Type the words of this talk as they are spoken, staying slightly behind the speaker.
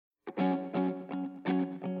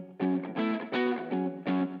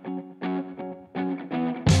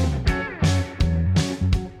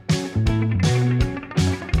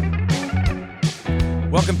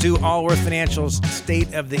Welcome to Allworth Financial's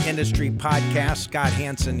State of the Industry podcast. Scott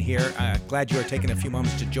Hanson here. Glad you are taking a few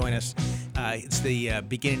moments to join us. It's the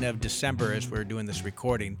beginning of December as we're doing this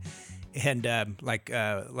recording. And like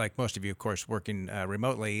most of you, of course, working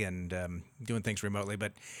remotely and doing things remotely.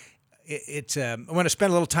 But I want to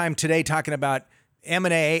spend a little time today talking about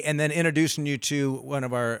M&A and then introducing you to one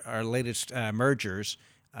of our latest mergers,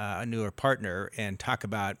 a newer partner, and talk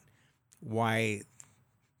about why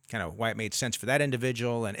it made sense for that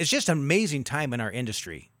individual. And it's just an amazing time in our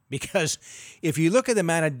industry, because if you look at the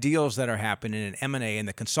amount of deals that are happening in M&A and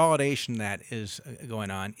the consolidation that is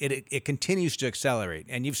going on, it continues to accelerate.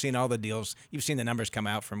 And you've seen all the deals, you've seen the numbers come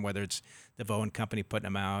out from whether it's the Bowen Company putting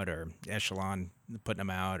them out or Echelon putting them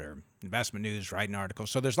out or Investment News writing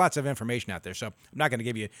articles. So there's lots of information out there. So I'm not going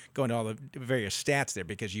to go into all the various stats there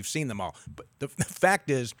because you've seen them all. But the fact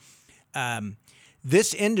is,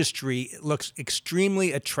 this industry looks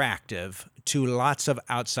extremely attractive to lots of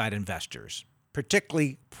outside investors,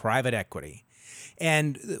 particularly private equity.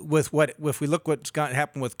 And if we look what's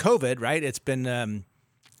happened with COVID, right? It's been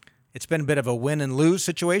a bit of a win and lose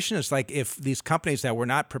situation. It's like if these companies that were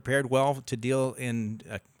not prepared well to deal in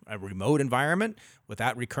a remote environment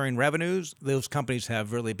without recurring revenues, those companies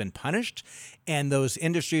have really been punished. And those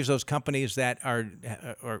industries, those companies that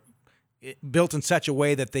are built in such a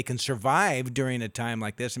way that they can survive during a time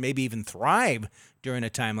like this and maybe even thrive during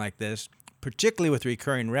a time like this, particularly with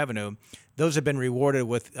recurring revenue, those have been rewarded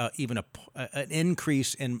with even an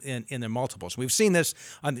increase in their multiples. We've seen this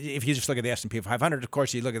if you just look at the S&P 500. Of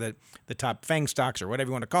course, you look at the top FANG stocks or whatever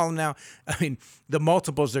you want to call them now. I mean, the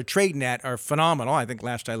multiples they're trading at are phenomenal. I think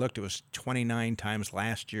last I looked, it was 29 times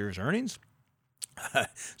last year's earnings.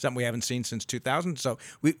 Something we haven't seen since 2000. So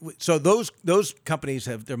those companies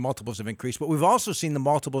their multiples have increased, but we've also seen the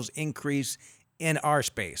multiples increase in our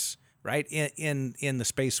space, right? In the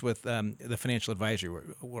space with the financial advisory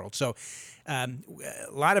world. So a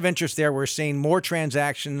lot of interest there. We're seeing more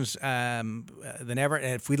transactions than ever.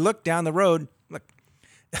 And if we look down the road,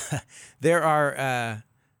 there are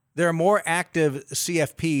more active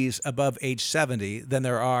CFPs above age 70 than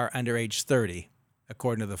there are under age 30.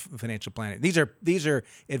 According to the Financial Planet. These are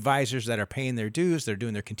advisors that are paying their dues. They're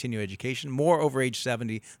doing their continuing education, more over age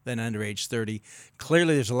 70 than under age 30.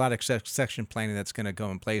 Clearly, there's a lot of succession planning that's going to go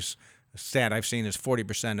in place. A stat I've seen is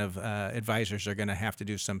 40% of advisors are going to have to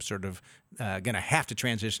do some sort of, going to have to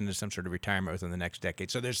transition to some sort of retirement within the next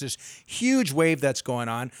decade. So there's this huge wave that's going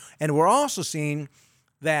on. And we're also seeing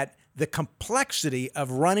that the complexity of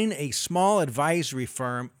running a small advisory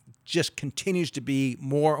firm just continues to be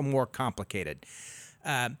more and more complicated.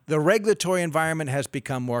 The regulatory environment has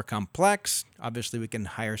become more complex. Obviously, we can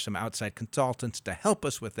hire some outside consultants to help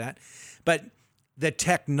us with that. But the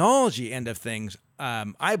technology end of things,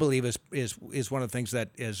 I believe, is one of the things that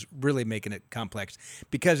is really making it complex,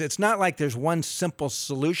 because it's not like there's one simple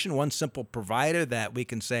solution, one simple provider that we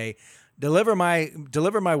can say, deliver my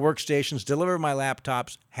workstations, deliver my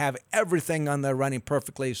laptops, have everything on there running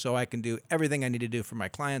perfectly so I can do everything I need to do for my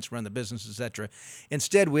clients, run the business, etc.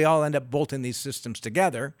 Instead, we all end up bolting these systems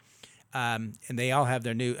together, and they all have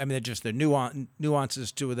their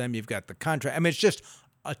nuances to them. You've got the contract. I mean, it's just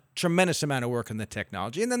a tremendous amount of work in the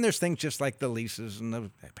technology. And then there's things just like the leases and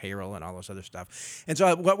the payroll and all this other stuff. And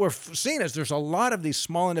so what we're seeing is there's a lot of these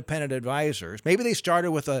small independent advisors. Maybe they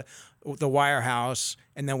started with the wirehouse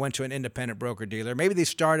and then went to an independent broker-dealer. Maybe they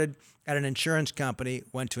started at an insurance company,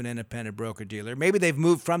 went to an independent broker-dealer. Maybe they've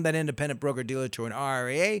moved from that independent broker-dealer to an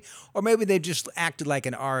RIA, or maybe they just acted like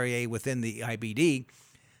an RIA within the IBD.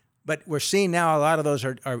 But we're seeing now a lot of those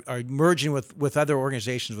are merging with other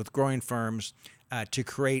organizations, with growing firms, to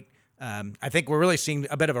create, I think we're really seeing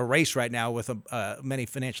a bit of a race right now with many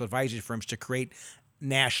financial advisory firms to create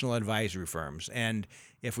national advisory firms. And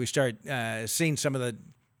if we start seeing some of the,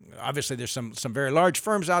 obviously there's some very large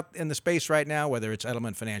firms out in the space right now, whether it's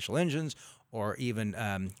Edelman Financial Engines or even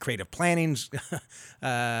Creative Planning's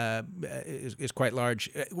is quite large.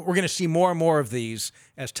 We're going to see more and more of these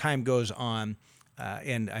as time goes on.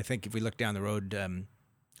 And I think if we look down the road,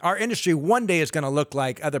 our industry one day is going to look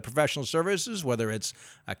like other professional services, whether it's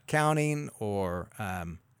accounting or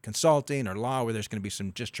consulting or law, where there's going to be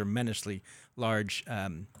some just tremendously large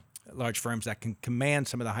firms that can command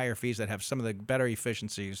some of the higher fees, that have some of the better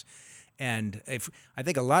efficiencies. And I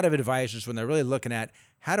think a lot of advisors, when they're really looking at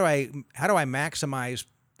how do I maximize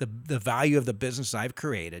the value of the business I've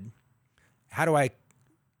created, how do I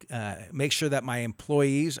make sure that my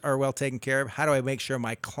employees are well taken care of, how do I make sure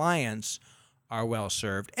my clients are well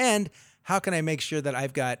served, and how can I make sure that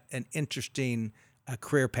I've got an interesting a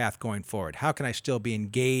career path going forward? How can I still be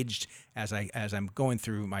engaged as I'm going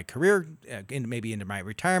through my career, maybe into my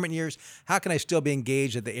retirement years? How can I still be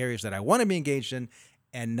engaged at the areas that I want to be engaged in,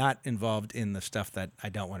 and not involved in the stuff that I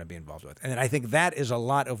don't want to be involved with? And I think that is a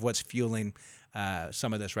lot of what's fueling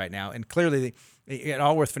some of this right now. And clearly, at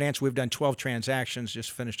Allworth Financial, we've done 12 transactions,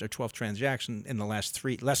 just finished our 12th transaction in the last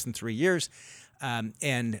less than 3 years.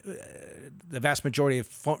 And the vast majority of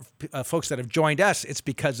folks that have joined us, it's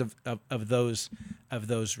because of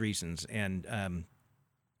those reasons. And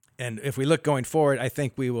if we look going forward, I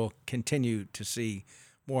think we will continue to see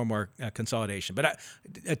more and more consolidation. But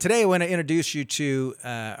today I want to introduce you to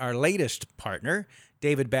our latest partner,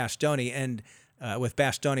 David Bastoni, and with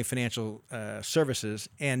Bastoni Financial Services.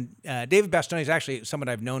 And David Bastoni is actually someone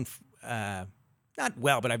I've known, not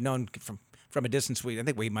well, but I've known from a distance. I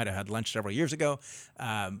think we might have had lunch several years ago,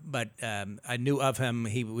 but I knew of him.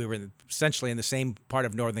 We were essentially in the same part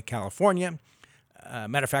of Northern California.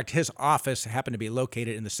 Matter of fact, his office happened to be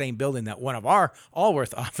located in the same building that one of our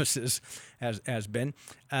Allworth offices has been.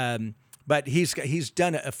 But he's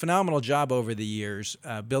done a phenomenal job over the years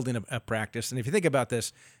building a practice. And if you think about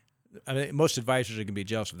this, I mean, most advisors are going to be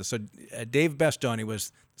jealous of this. So Dave Bastoni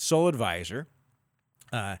was sole advisor,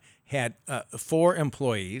 had 4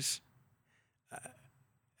 employees,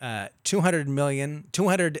 $280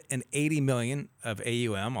 million of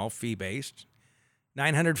AUM, all fee-based,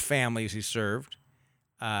 900 families he served,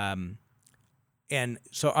 and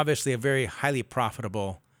so obviously a very highly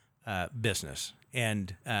profitable business.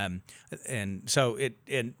 But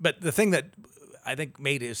the thing that I think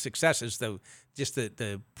made his success is the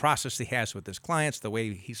process he has with his clients, the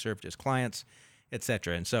way he served his clients, et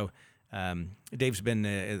cetera. And so Dave's been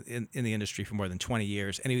in the industry for more than 20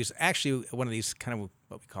 years, and he was actually one of these kind of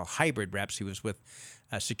what we call hybrid reps. He was with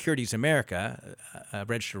Securities America, a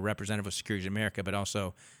registered representative of Securities America, but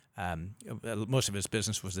also most of his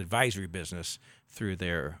business was advisory business through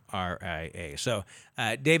their RIA. So,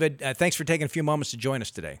 David, thanks for taking a few moments to join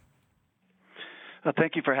us today.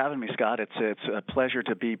 Thank you for having me, Scott. It's a pleasure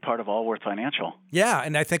to be part of Allworth Financial. Yeah,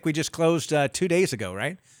 and I think we just closed 2 days ago,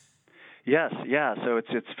 right? Yes, yeah. So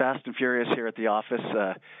it's fast and furious here at the office,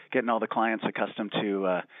 getting all the clients accustomed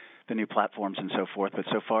to the new platforms and so forth. But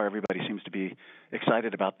so far, everybody seems to be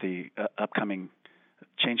excited about the upcoming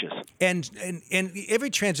changes. And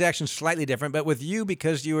every transaction is slightly different. But with you,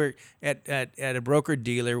 because you were at a broker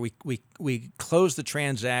dealer, we closed the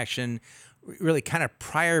transaction really kind of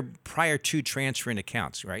prior to transferring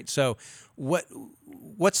accounts, right? So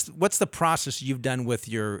what's the process you've done with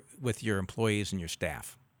your employees and your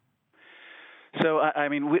staff? So I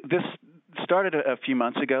mean, this started a few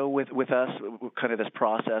months ago with us, kind of this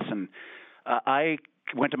process, and I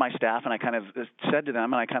went to my staff and I kind of said to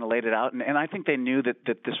them, and I kind of laid it out, and I think they knew that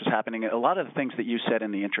this was happening. A lot of the things that you said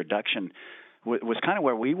in the introduction was kind of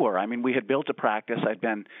where we were. I mean, we had built a practice. I'd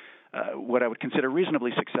been what I would consider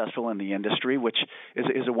reasonably successful in the industry, which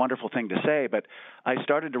is a wonderful thing to say, but I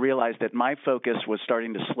started to realize that my focus was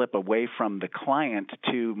starting to slip away from the client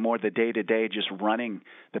to more the day-to-day, just running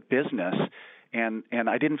the business. And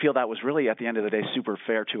I didn't feel that was really, at the end of the day, super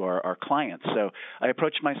fair to our clients. So I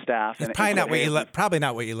approached my staff. It's probably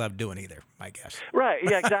not what you love doing either, I guess. Right.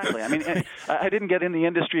 Yeah. Exactly. I mean, I didn't get in the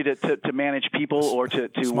industry to manage people or to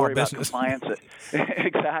worry about compliance.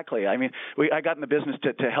 Exactly. I mean, I got in the business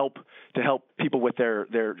to help people with their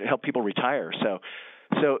help people retire. So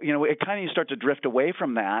it kind of, you start to drift away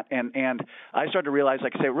from that, and I started to realize,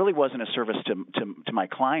 like I say, it really wasn't a service to my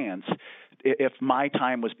clients. If my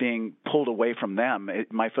time was being pulled away from them,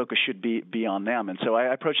 my focus should be on them. And so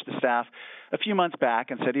I approached the staff a few months back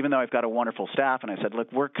and said, even though I've got a wonderful staff, and I said,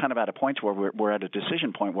 look, we're kind of at a point where we're at a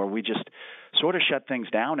decision point where we just sort of shut things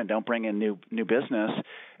down and don't bring in new business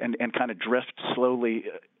and kind of drift slowly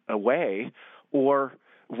away, or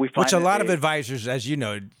we find which a lot of advisors, as you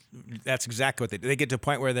know, that's exactly what they get to a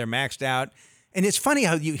point where they're maxed out. And it's funny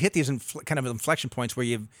how you hit these kind of inflection points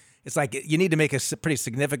where it's like you need to make a pretty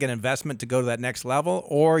significant investment to go to that next level,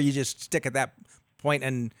 or you just stick at that point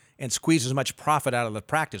and squeeze as much profit out of the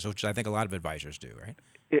practice, which I think a lot of advisors do, right?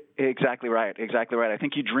 Exactly right. Exactly right. I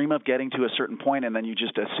think you dream of getting to a certain point, and then you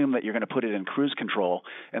just assume that you're going to put it in cruise control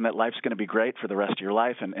and that life's going to be great for the rest of your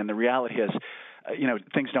life. And the reality is,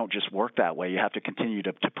 things don't just work that way. You have to continue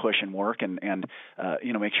to push and work and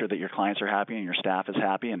make sure that your clients are happy and your staff is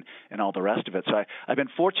happy and all the rest of it. So I've been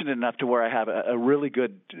fortunate enough to where I have a really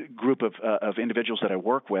good group of individuals that I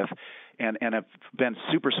work with and have been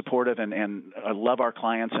super supportive and I love our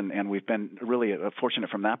clients and we've been really fortunate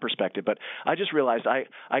from that perspective. But I just realized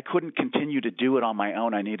I couldn't continue to do it on my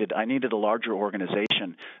own. I needed a larger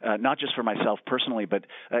organization, not just for myself personally, but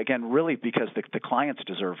again, really because the clients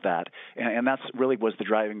deserve that. And that's really was the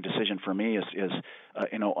driving decision for me is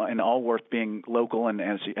in Allworth being local and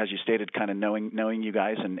as you stated, kind of knowing you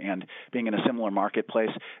guys and being in a similar marketplace,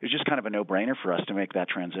 it was just kind of a no-brainer for us to make that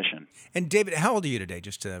transition. And David, how old are you today?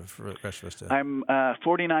 Just for the rest of us to... I'm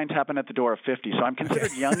 49, tapping at the door of 50, so I'm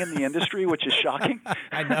considered young in the industry, which is shocking.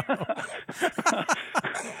 I know.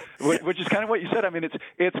 Which is kind of what you said. I mean,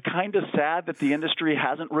 it's kind of sad that the industry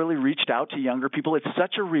hasn't really reached out to younger people. It's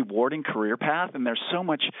such a rewarding career path, and there's so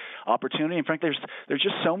much opportunity. And frankly, there's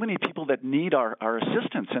just so many people that need our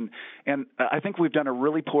assistance. And I think we've done a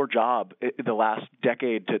really poor job the last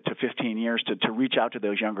decade to 15 years to reach out to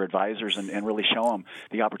those younger advisors and really show them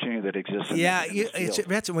the opportunity that exists.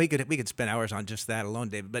 We could spend hours on just that alone,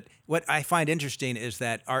 David. But what I find interesting is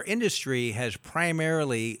that our industry has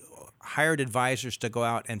primarily hired advisors to go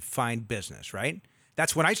out and find business, right?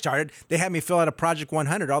 That's when I started. They had me fill out a Project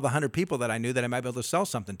 100, all the 100 people that I knew that I might be able to sell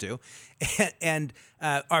something to. And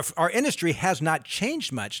our industry has not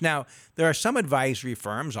changed much. Now, there are some advisory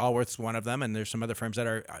firms, Allworth's one of them, and there's some other firms that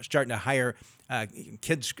are starting to hire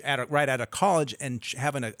kids right out of college and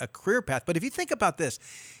having a career path. But if you think about this,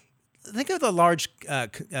 think of the large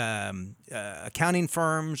accounting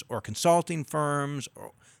firms or consulting firms.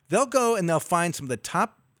 They'll go and they'll find some of the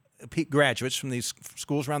top graduates from these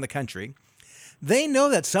schools around the country. They know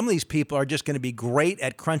that some of these people are just going to be great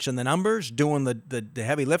at crunching the numbers, doing the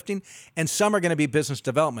heavy lifting, and some are going to be business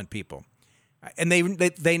development people. And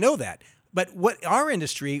they know that. But what our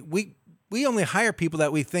industry, we only hire people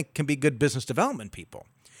that we think can be good business development people.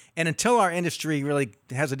 And until our industry really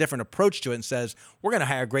has a different approach to it and says, we're going to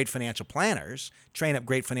hire great financial planners, train up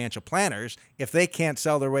great financial planners, if they can't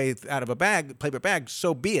sell their way out of a paper bag,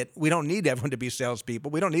 so be it. We don't need everyone to be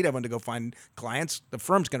salespeople. We don't need everyone to go find clients. The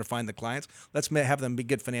firm's going to find the clients. Let's have them be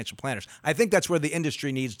good financial planners. I think that's where the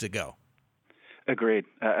industry needs to go. Agreed,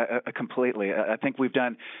 completely. I think we've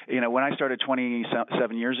done, when I started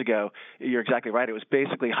 27 years ago, you're exactly right. It was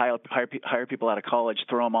basically hire people out of college,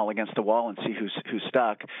 throw them all against the wall and see who's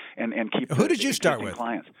stuck and keep. Who did you start with?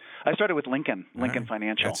 Clients. I started with Lincoln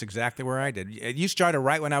Financial. That's exactly where I did. You started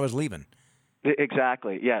right when I was leaving.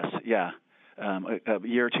 Exactly. Yes. Yeah. A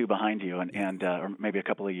year or two behind you, and or maybe a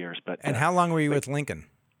couple of years. And how long were you with Lincoln?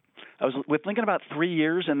 I was with Lincoln about 3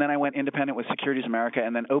 years, and then I went independent with Securities America,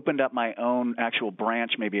 and then opened up my own actual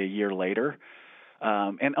branch maybe a year later.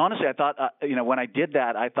 And honestly, I thought, when I did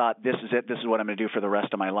that, I thought, this is it. This is what I'm going to do for the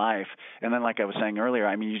rest of my life. And then, like I was saying earlier,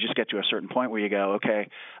 I mean, you just get to a certain point where you go, okay,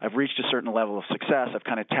 I've reached a certain level of success. I've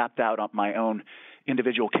kind of tapped out on my own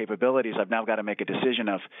individual capabilities. I've now got to make a decision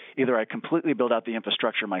of either I completely build out the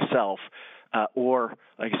infrastructure myself, or,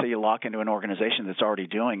 like I say, you lock into an organization that's already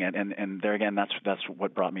doing it. And there again, that's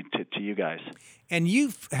what brought me to you guys. And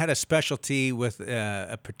you've had a specialty with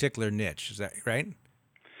a particular niche, is that right?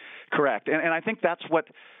 Correct. And I think that's what,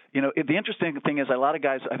 the interesting thing is a lot of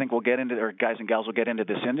guys, I think, guys and gals will get into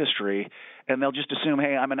this industry, and they'll just assume,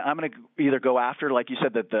 hey, I'm going to either go after, like you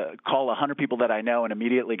said, call 100 people that I know and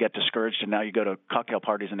immediately get discouraged, and now you go to cocktail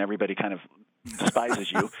parties and everybody kind of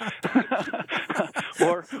despises you.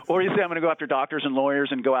 or you say, I'm going to go after doctors and lawyers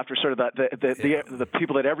and go after sort of the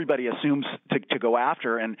people that everybody assumes to go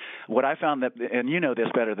after. And what I found that, and you know this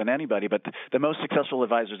better than anybody, but the most successful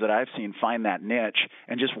advisors that I've seen find that niche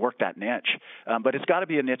and just work that niche. But it's got to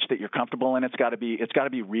be a niche that you're comfortable in. It's got to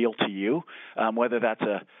be real to you, whether that's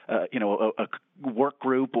a work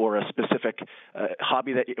group or a specific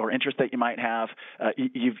hobby or interest that you might have.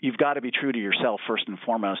 You've got to be true to yourself first and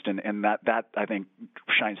foremost, and that I think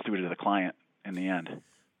shines through to the client in the end.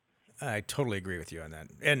 I totally agree with you on that.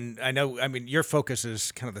 And your focus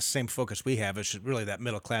is kind of the same focus we have. It's really that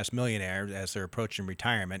middle-class millionaire as they're approaching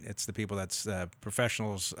retirement. It's the people that's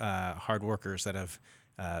professionals, hard workers that have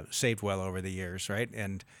saved well over the years, right?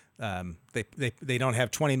 And they don't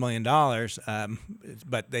have $20 million,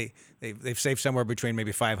 but they've saved somewhere between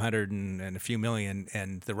maybe 500 and a few million,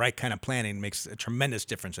 and the right kind of planning makes a tremendous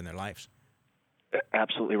difference in their lives.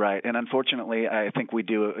 Absolutely right, and unfortunately, I think we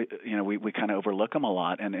do. We kind of overlook them a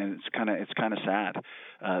lot, and it's kind of sad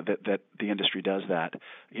that the industry does that.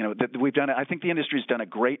 That we've done. I think the industry's done a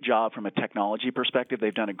great job from a technology perspective.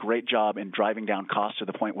 They've done a great job in driving down costs to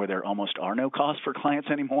the point where there almost are no costs for clients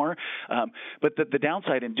anymore. But the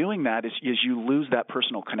downside in doing that is you lose that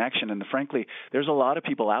personal connection. And frankly, there's a lot of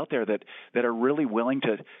people out there that are really willing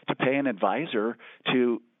to pay an advisor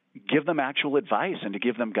to give them actual advice and to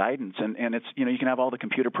give them guidance. And it's, you can have all the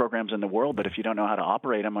computer programs in the world, but if you don't know how to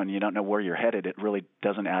operate them and you don't know where you're headed, it really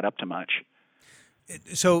doesn't add up to much.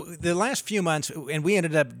 So the last few months, and we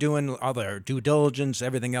ended up doing all our due diligence,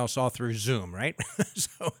 everything else, all through Zoom, right?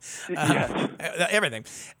 Yes. Everything,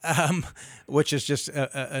 which is just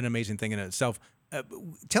an amazing thing in itself.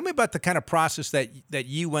 Tell me about the kind of process that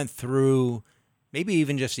you went through, maybe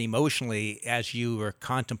even just emotionally, as you were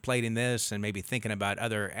contemplating this and maybe thinking about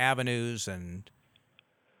other avenues. And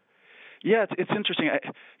yeah, it's interesting.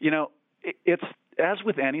 It's as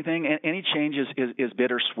with anything, any change is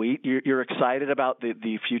bittersweet. You're excited about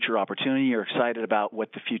the future opportunity. You're excited about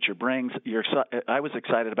what the future brings. I was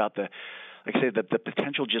excited about the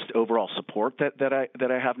potential just overall support that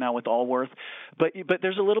I have now with Allworth, but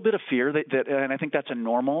there's a little bit of fear that and I think that's a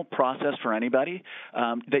normal process for anybody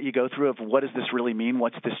that you go through of what does this really mean?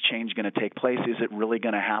 What's this change going to take place? Is it really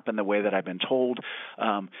going to happen the way that I've been told?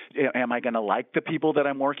 Am I going to like the people that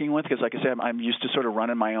I'm working with? Because like I said, I'm used to sort of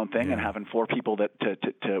running my own thing and having 4 people that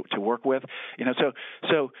to work with.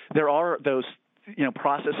 So there are those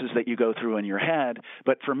processes that you go through in your head.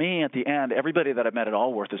 But for me, at the end, everybody that I've met at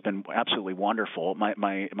Allworth has been absolutely wonderful.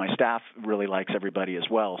 My staff really likes everybody as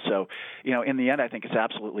well. So, in the end, I think it's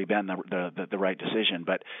absolutely been the right decision.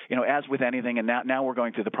 But, as with anything, and now we're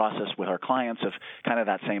going through the process with our clients of kind of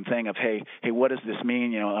that same thing of, hey, what does this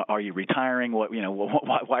mean? Are you retiring? Why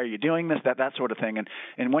are you doing this? That sort of thing.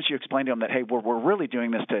 And once you explain to them that, hey, we're really doing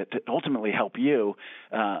this to ultimately help you,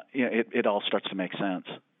 it all starts to make sense.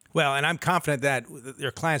 Well, and I'm confident that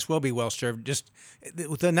your clients will be well served. Just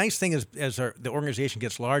the nice thing is, as the organization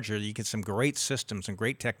gets larger, you get some great systems and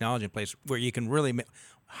great technology in place where you can really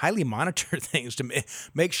highly monitor things to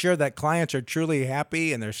make sure that clients are truly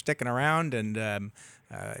happy and they're sticking around. And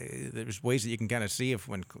there's ways that you can kind of see if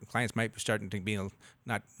when clients might be starting to be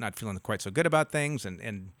not feeling quite so good about things. So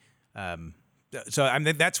I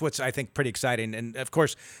mean that's what's I think pretty exciting. And of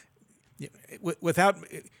course,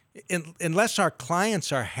 unless our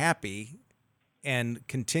clients are happy and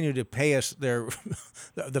continue to pay us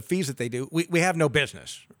the fees that they do, we have no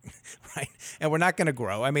business, right? And we're not going to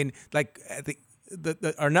grow. I mean, like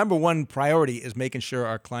our number one priority is making sure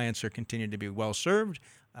our clients are continuing to be well served,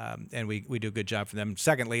 and we do a good job for them.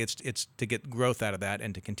 Secondly, it's to get growth out of that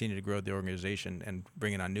and to continue to grow the organization and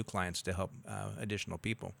bringing on new clients to help additional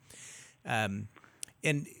people. And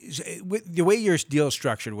with the way your deal is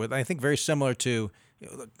structured, I think very similar to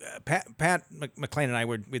Pat McLean and I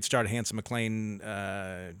we'd started Hanson McLean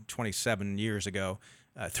 27 years ago.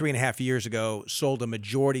 3.5 years ago, sold a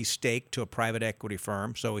majority stake to a private equity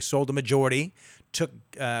firm. So we sold a majority, took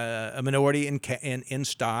a minority in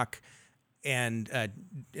stock, and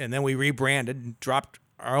then we rebranded, dropped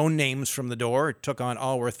our own names from the door, took on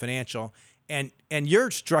Allworth Financial, and your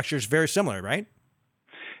structure is very similar, right?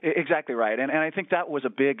 Exactly right, and I think that was a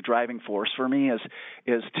big driving force for me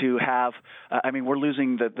is to have. I mean, we're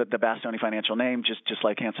losing the Bastogne Financial name, just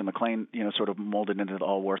like Hanson McLean, sort of molded into the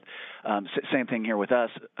Allworth. Same thing here with us,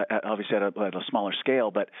 obviously at a smaller scale,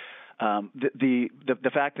 but the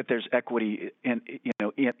fact that there's equity in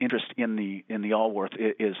interest in the Allworth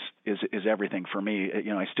is everything for me.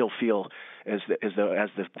 I still feel as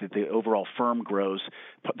the overall firm grows,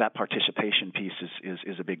 that participation piece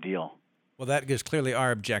is a big deal. Well, that is clearly our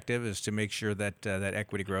objective, is to make sure that that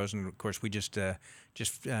equity grows. And of course, we just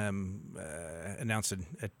announced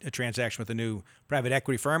a transaction with a new private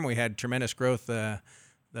equity firm. We had tremendous growth the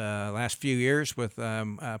last few years with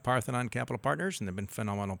Parthenon Capital Partners, and they've been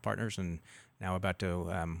phenomenal partners. And now about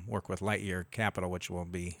to work with Lightyear Capital, which will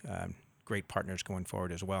be great partners going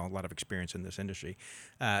forward as well. A lot of experience in this industry,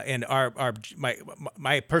 and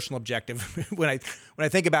my personal objective when I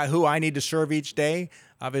think about who I need to serve each day,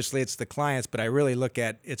 obviously it's the clients, but I really look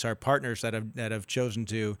at it's our partners that have chosen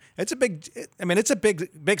to. It's a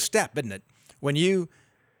big step, isn't it? When you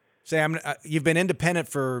say you've been independent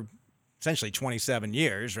for essentially 27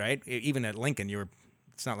 years, right? Even at Lincoln,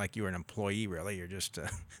 it's not like you were an employee, really. You're just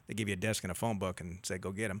they give you a desk and a phone book and say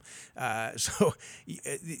go get them. So,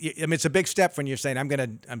 I mean, it's a big step when you're saying I'm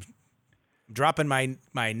dropping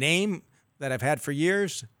my name that I've had for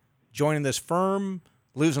years, joining this firm,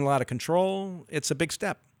 losing a lot of control. It's a big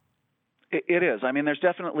step. It is. I mean, there's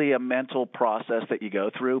definitely a mental process that you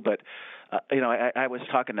go through, but I was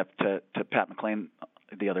talking to Pat McLean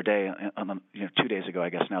the other day, 2 days ago, I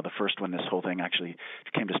guess now, the first when this whole thing actually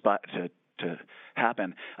came to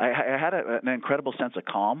happen. I had an incredible sense of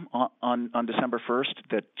calm on December 1st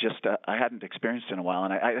that just I hadn't experienced in a while.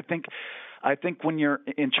 And I think when you're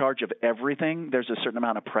in charge of everything, there's a certain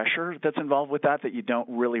amount of pressure that's involved with that you don't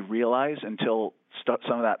really realize until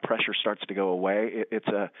some of that pressure starts to go away. It's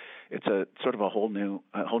a sort of a whole new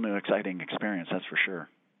exciting experience, that's for sure.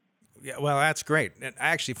 Yeah, well, that's great. And I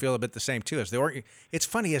actually feel a bit the same too. It's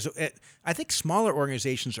funny, I think smaller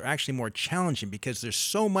organizations are actually more challenging because there's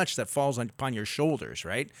so much that falls upon your shoulders,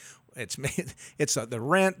 right? It's the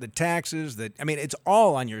rent, the taxes, it's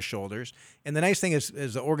all on your shoulders. And the nice thing is,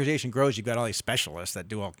 as the organization grows, you've got all these specialists that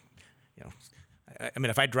do all, I mean,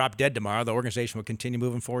 if I drop dead tomorrow, the organization will continue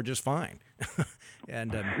moving forward just fine.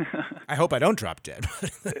 And I hope I don't drop dead.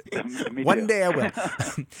 One day I will.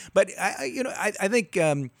 But I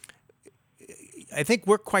think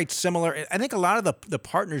we're quite similar. I think a lot of the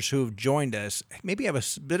partners who've joined us maybe have a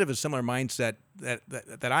bit of a similar mindset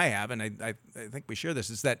that I have, and I think we share this,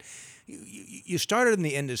 is that you started in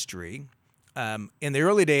the industry. In the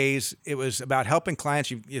early days, it was about helping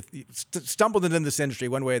clients. You stumbled into this industry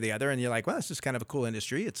one way or the other, and you're like, well, this is kind of a cool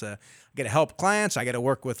industry. I got to help clients. I got to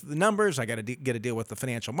work with the numbers. I got to get to deal with the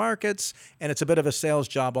financial markets, and it's a bit of a sales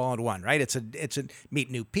job all in one, right? It's a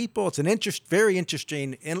meet new people. It's an very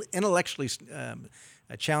interesting, intellectually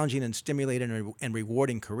challenging and stimulating and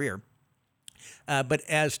rewarding career. But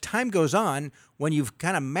as time goes on, when you've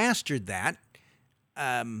kind of mastered that,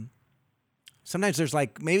 sometimes there's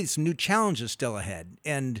like maybe some new challenges still ahead,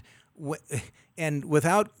 and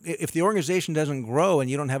if the organization doesn't grow and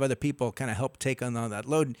you don't have other people kind of help take on that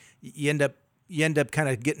load, you end up kind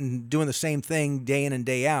of doing the same thing day in and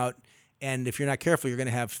day out. And if you're not careful, you're going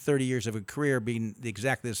to have 30 years of a career being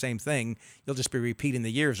exactly the same thing. You'll just be repeating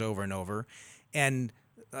the years over and over. And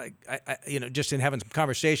I just in having some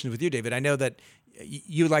conversations with you, David, I know that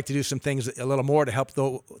you like to do some things a little more to help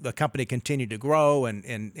the company continue to grow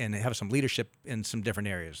and have some leadership in some different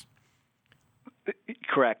areas.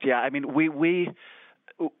 Correct. Yeah. I mean, we've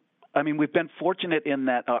been fortunate in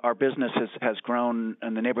that our business has grown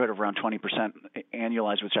in the neighborhood of around 20%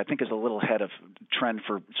 annualized, which I think is a little ahead of trend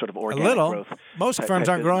for sort of organic growth. Most firms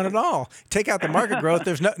aren't growing at all. Take out the market growth.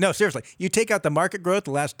 There's no, seriously. You take out the market growth,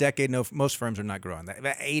 the last decade, most firms are not growing.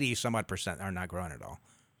 80% are not growing at all.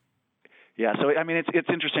 Yeah, so I mean, it's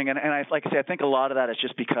interesting, and like I say, I think a lot of that has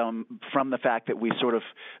just become from the fact that we sort of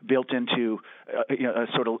built into a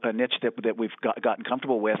sort of a niche that we've gotten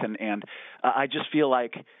comfortable with, and I just feel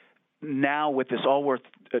like now with this Allworth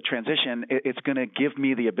transition, it's going to give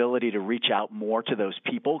me the ability to reach out more to those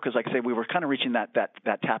people, because like I say, we were kind of reaching that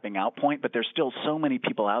tapping out point, but there's still so many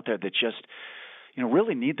people out there that just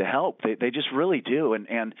really need the help. They just really do,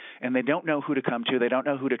 and they don't know who to come to. They don't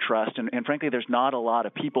know who to trust, and frankly, there's not a lot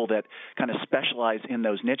of people that kind of specialize in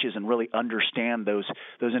those niches and really understand those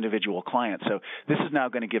individual clients. So this is now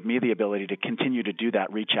going to give me the ability to continue to do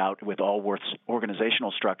that reach out with Allworth's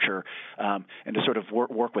organizational structure, and to sort of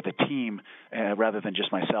work with a team rather than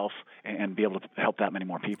just myself, and be able to help that many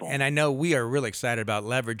more people. And I know we are really excited about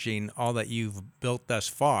leveraging all that you've built thus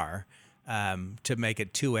far to make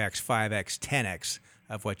it 2x, 5x, 10x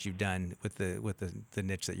of what you've done with the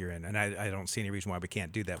niche that you're in. And I don't see any reason why we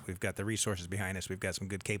can't do that. We've got the resources behind us. We've got some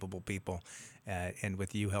good, capable people. And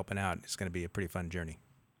with you helping out, it's going to be a pretty fun journey.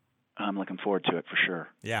 I'm looking forward to it for sure.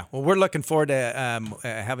 Yeah. Well, we're looking forward to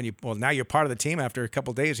having you. Well, now you're part of the team after a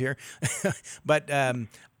couple of days here. But I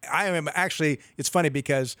am actually, it's funny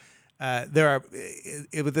because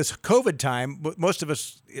with this COVID time, most of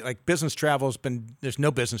us, like business travel there's no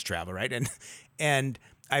business travel, right? And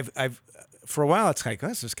I've for a while it's like,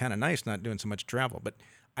 this is kind of nice not doing so much travel, but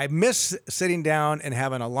I miss sitting down and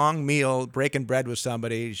having a long meal, breaking bread with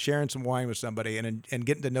somebody, sharing some wine with somebody, and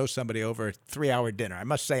getting to know somebody over a 3-hour dinner. I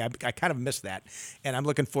must say, I kind of miss that, and I'm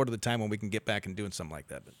looking forward to the time when we can get back and doing something like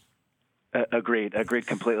that. Agreed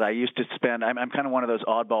completely. I used to spend, I'm kind of one of those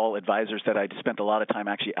oddball advisors that I spent a lot of time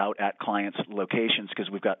actually out at clients' locations, because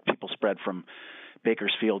we've got people spread from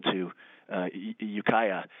Bakersfield to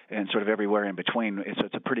Ukiah and sort of everywhere in between. So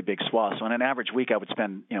it's a pretty big swath. So on an average week, I would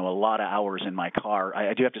spend a lot of hours in my car.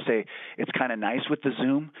 I do have to say it's kind of nice with the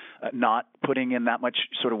Zoom, not putting in that much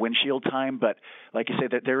sort of windshield time. But like you say,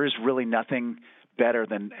 that there is really nothing better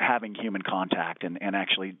than having human contact and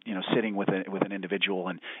actually sitting with an individual,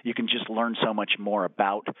 and you can just learn so much more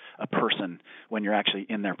about a person when you're actually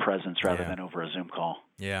in their presence rather than over a Zoom call.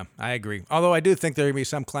 Yeah, I agree. Although I do think there will be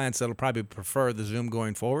some clients that'll probably prefer the Zoom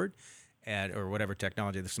going forward, or whatever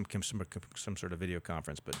technology, some sort of video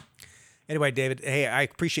conference. But anyway, David, hey, I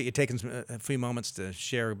appreciate you taking a few moments to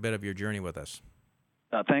share a bit of your journey with us.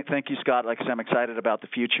 Thank you, Scott. Like I said, I'm excited about the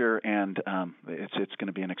future, and it's going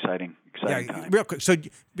to be an exciting time. Real quick. So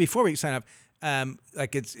before we sign up,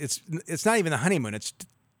 it's not even the honeymoon. It's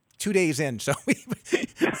 2 days in, so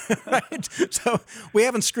we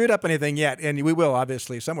haven't screwed up anything yet, and we will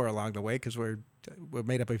obviously somewhere along the way, because we're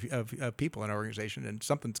made up of people in our organization, and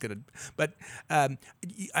something's going to. But I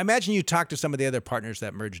imagine you talked to some of the other partners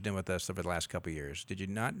that merged in with us over the last couple of years. Did you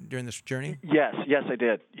not during this journey? Yes, I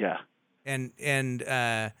did. Yeah. And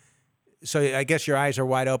so I guess your eyes are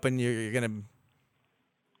wide open. You're going to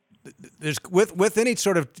there's with any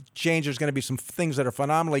sort of change, there's going to be some things that are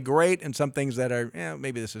phenomenally great and some things that are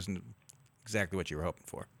maybe this isn't exactly what you were hoping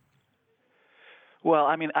for. Well,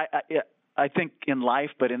 I mean, I think in life,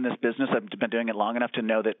 but in this business, I've been doing it long enough to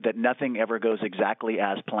know that nothing ever goes exactly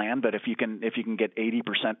as planned. But if you can get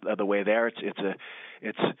 80% of the way there,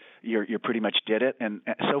 you're pretty much did it. And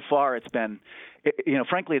so far, it's been,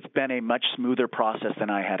 frankly, it's been a much smoother process than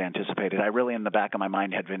I had anticipated. I really, in the back of my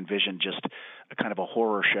mind, had envisioned just a kind of a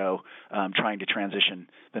horror show, trying to transition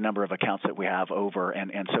the number of accounts that we have over.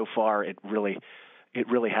 And so far, it really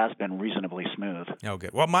has been reasonably smooth. Oh,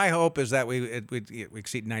 good. Well, my hope is that we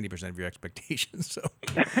exceed 90% of your expectations. So,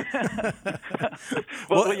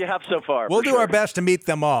 well, you have so far. We'll do our best to meet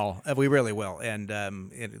them all. We really will. And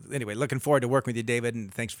anyway, looking forward to working with you, David,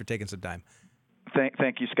 and thanks for taking some time.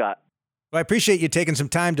 Thank you, Scott. Well, I appreciate you taking some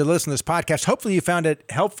time to listen to this podcast. Hopefully you found it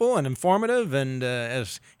helpful and informative, and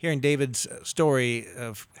as hearing David's story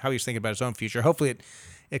of how he's thinking about his own future, hopefully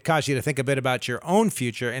it caused you to think a bit about your own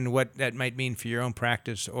future and what that might mean for your own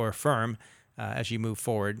practice or firm as you move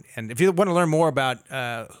forward. And if you want to learn more about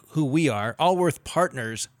who we are,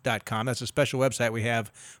 allworthpartners.com. That's a special website we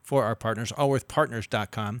have for our partners,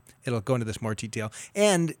 allworthpartners.com. It'll go into this more detail.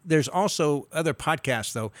 And there's also other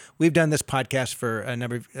podcasts, though. We've done this podcast for a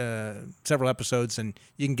number of several episodes, and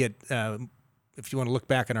you can get, if you want to look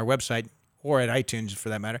back on our website, or at iTunes for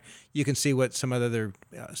that matter, you can see what some other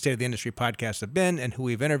State of the Industry podcasts have been and who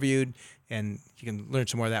we've interviewed, and you can learn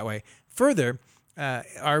some more that way. Further,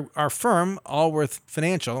 our firm, Allworth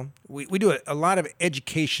Financial, we do a lot of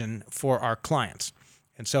education for our clients.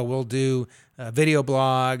 And so we'll do video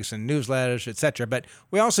blogs and newsletters, etc. But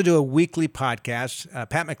we also do a weekly podcast.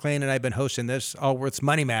 Pat McLean and I have been hosting this, Allworth's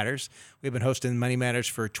Money Matters. We've been hosting Money Matters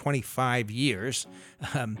for 25 years.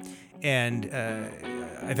 And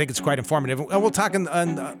I think it's quite informative. We'll talk on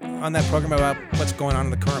that program about what's going on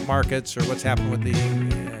in the current markets or what's happened with the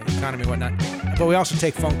economy and whatnot. But we also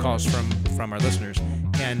take phone calls from our listeners.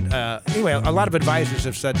 And anyway, a lot of advisors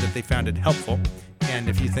have said that they found it helpful. And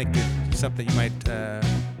if you think it's something you might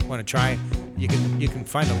want to try, you can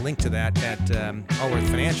find a link to that at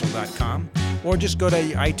allworthfinancial.com, or just go to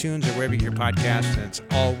iTunes or wherever you get your podcasts, and it's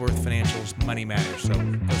Allworth Financial's Money Matters. So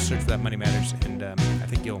go search for that Money Matters, and I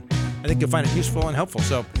think you'll find it useful and helpful.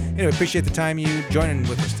 So anyway, appreciate the time you joining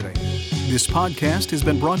with us today. This podcast has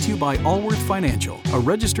been brought to you by Allworth Financial, a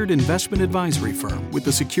registered investment advisory firm with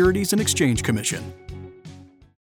the Securities and Exchange Commission.